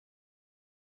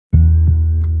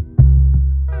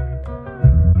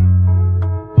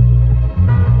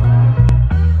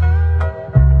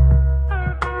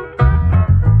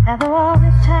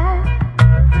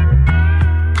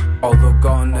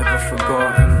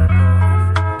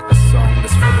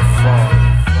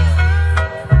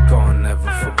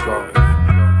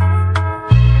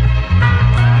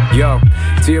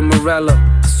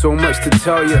Cinderella. So much to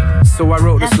tell you, so I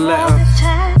wrote this letter.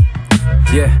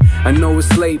 Yeah, I know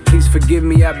it's late, please forgive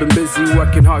me, I've been busy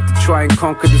working hard to try and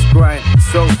conquer this grind.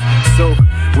 So,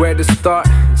 where to start?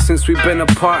 Since we've been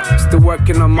apart, still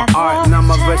working on my art, now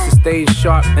my verses staying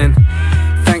sharp. And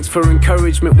thanks for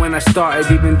encouragement when I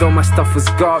started, even though my stuff was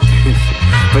garbage.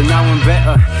 But now I'm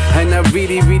better, and I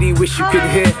really wish you could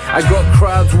hear. I got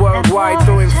crowds worldwide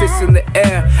throwing fists in the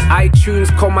air.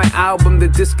 iTunes call my album the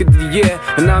disc of the year.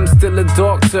 And I'm still a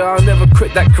doctor, I'll never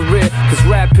quit that career. Cause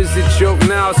rap is a joke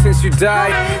now since you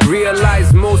died.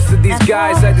 Realize most of these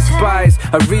guys I despise.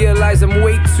 I realize I'm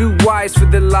way too wise for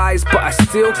the lies, but I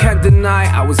still can't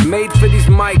deny I was made for these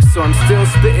mics, so I'm still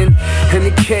spitting. And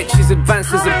the catch is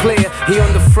advanced as a player. He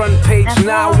on the front page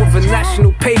now of a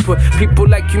national paper. People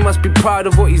like you must be proud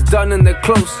of what he's done and they're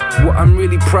close. What I'm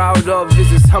really proud of is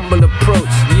his humble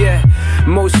approach. Yeah,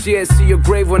 most years see your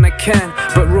grave when I can,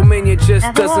 but Romania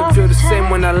just doesn't feel the same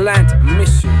when I land. I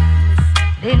miss you.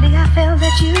 Lately I felt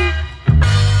that you,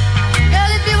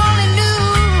 girl, if you only knew.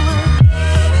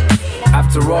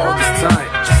 After all this time,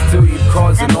 still you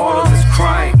causing all of this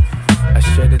crying. I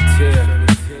shed a tear.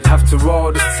 After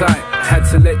all this time, I had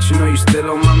to let you know you're still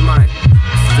on my mind.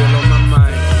 Still on my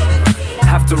mind.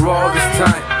 After all this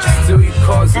time, still you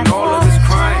causing all of this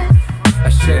crime. I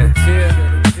shed a tear.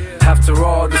 After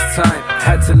all this time, I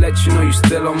had to let you know you're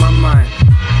still on my mind.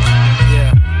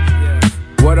 Yeah.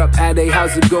 What up, Ade?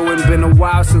 How's it going? Been a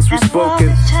while since we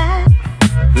spoken.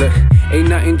 Look, ain't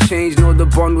nothing changed, no, the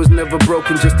bond was never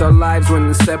broken. Just our lives went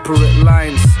in separate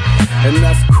lines. And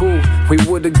that's cool, we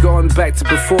would've gone back to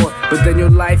before, but then your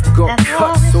life got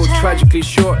cut so tragically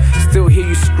short. Still hear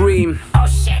you scream, oh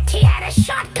shit, he had a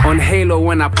shotgun on Halo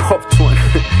when I popped one.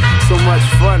 So much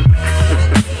fun.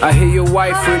 I hear your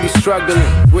wife really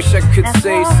struggling. Wish I could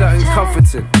say something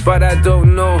comforting, but I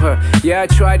don't know her. Yeah, I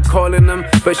tried calling them,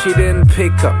 but she didn't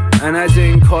pick up, and I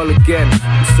didn't call again.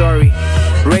 I'm sorry.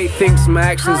 Ray thinks my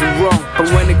actions are wrong, but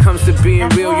when it comes to being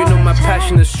real, you know my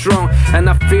passion is strong. And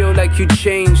I feel like you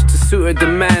changed to suit her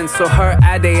demands. So her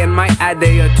Ade and my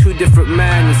Ade are two different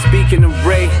men. And speaking of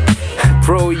Ray,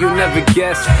 bro, you never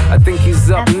guess, I think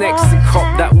he's up next to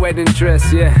cop that wedding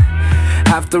dress, yeah.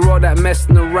 After all that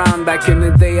messing around back in the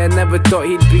day, I never thought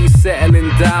he'd be settling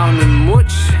down. And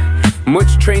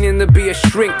much training to be a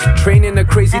shrink, training a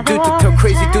crazy dude to tell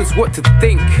crazy dudes what to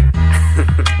think.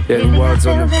 Yeah, the world's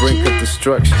on the brink of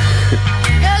destruction.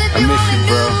 I miss you,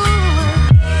 bro.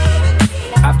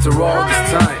 After all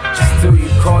this time, still you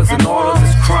causing all of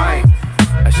this crying.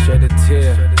 I shed a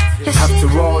tear.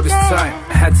 After all this time,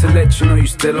 I had to let you know you're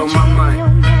still on my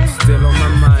mind. Still on my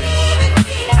mind.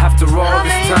 After all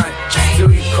this